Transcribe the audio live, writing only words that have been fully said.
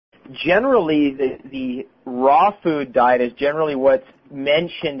generally, the raw food diet is generally what's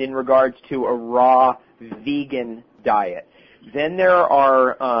mentioned in regards to a raw vegan diet. Then there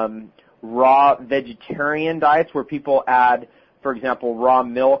are raw vegetarian diets where people add, for example, raw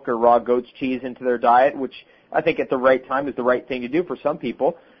milk or raw goat's cheese into their diet, which I think at the right time is the right thing to do for some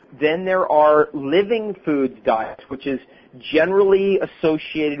people. Then there are living foods diets, which is generally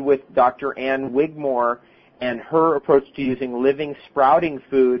associated with Dr. Ann Wigmore and her approach to using living sprouting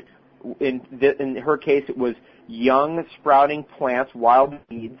food. In her case, it was young sprouting plants, wild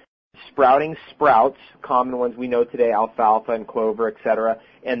weeds, sprouting sprouts, common ones we know today, alfalfa and clover, etc.,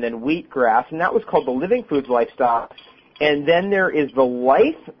 and then wheatgrass, and that was called the living foods lifestyle. And then there is the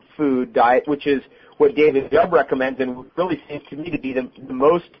life food diet, which is what David Jubb recommends, and really seems to me to be the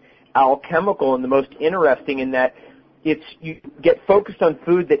most alchemical and the most interesting, in that you get focused on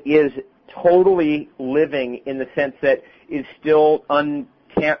food that is totally living in the sense that is still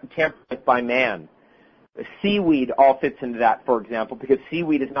untampered by man. Seaweed all fits into that, for example, because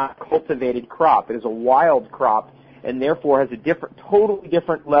seaweed is not a cultivated crop. It is a wild crop, and therefore has a totally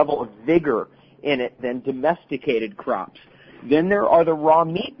different level of vigor in it than domesticated crops. Then there are the raw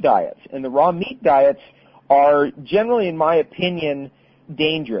meat diets, and the raw meat diets are generally, in my opinion,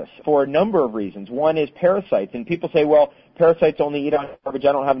 dangerous for a number of reasons. One is parasites, and people say, well, parasites only eat on garbage.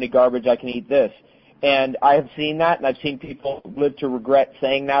 I don't have any garbage. I can eat this. And I have seen that, and I've seen people live to regret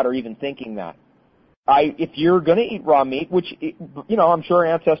saying that or even thinking that. If you're going to eat raw meat, which, I'm sure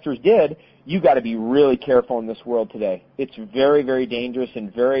our ancestors did, you got to be really careful in this world today. It's very, very dangerous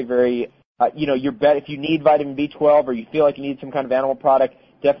and very, very, if you need vitamin B12 or you feel like you need some kind of animal product,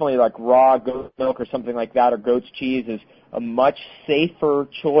 definitely like raw goat milk or something like that, or goat's cheese is a much safer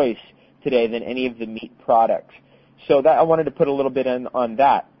choice today than any of the meat products. So that I wanted to put a little bit on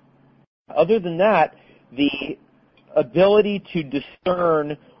that. Other than that, the ability to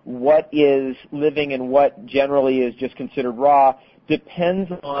discern what is living and what generally is just considered raw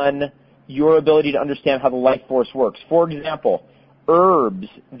depends on your ability to understand how the life force works. For example, herbs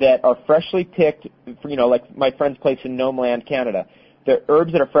that are freshly picked, like my friend's place in Gnomeland, Canada, the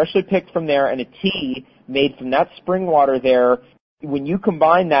herbs that are freshly picked from there and a tea made from that spring water there, when you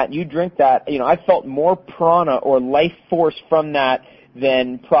combine that and you drink that, I felt more prana or life force from that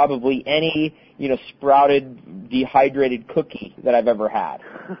than probably any, sprouted, dehydrated cookie that I've ever had.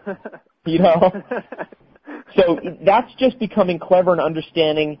 So that's just becoming clever and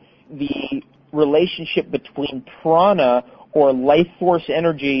understanding the relationship between prana or life force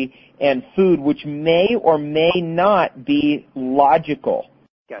energy and food, which may or may not be logical.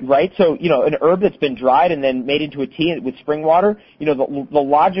 Gotcha. Right? So, an herb that's been dried and then made into a tea with spring water, the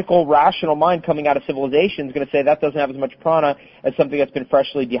logical, rational mind coming out of civilization is going to say that doesn't have as much prana as something that's been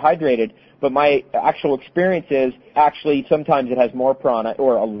freshly dehydrated. But my actual experience is actually sometimes it has more prana,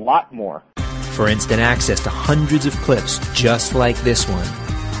 or a lot more. For instant access to hundreds of clips just like this one,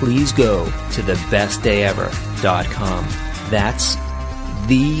 please go to thebestdayever.com. That's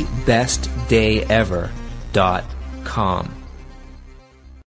thebestdayever.com.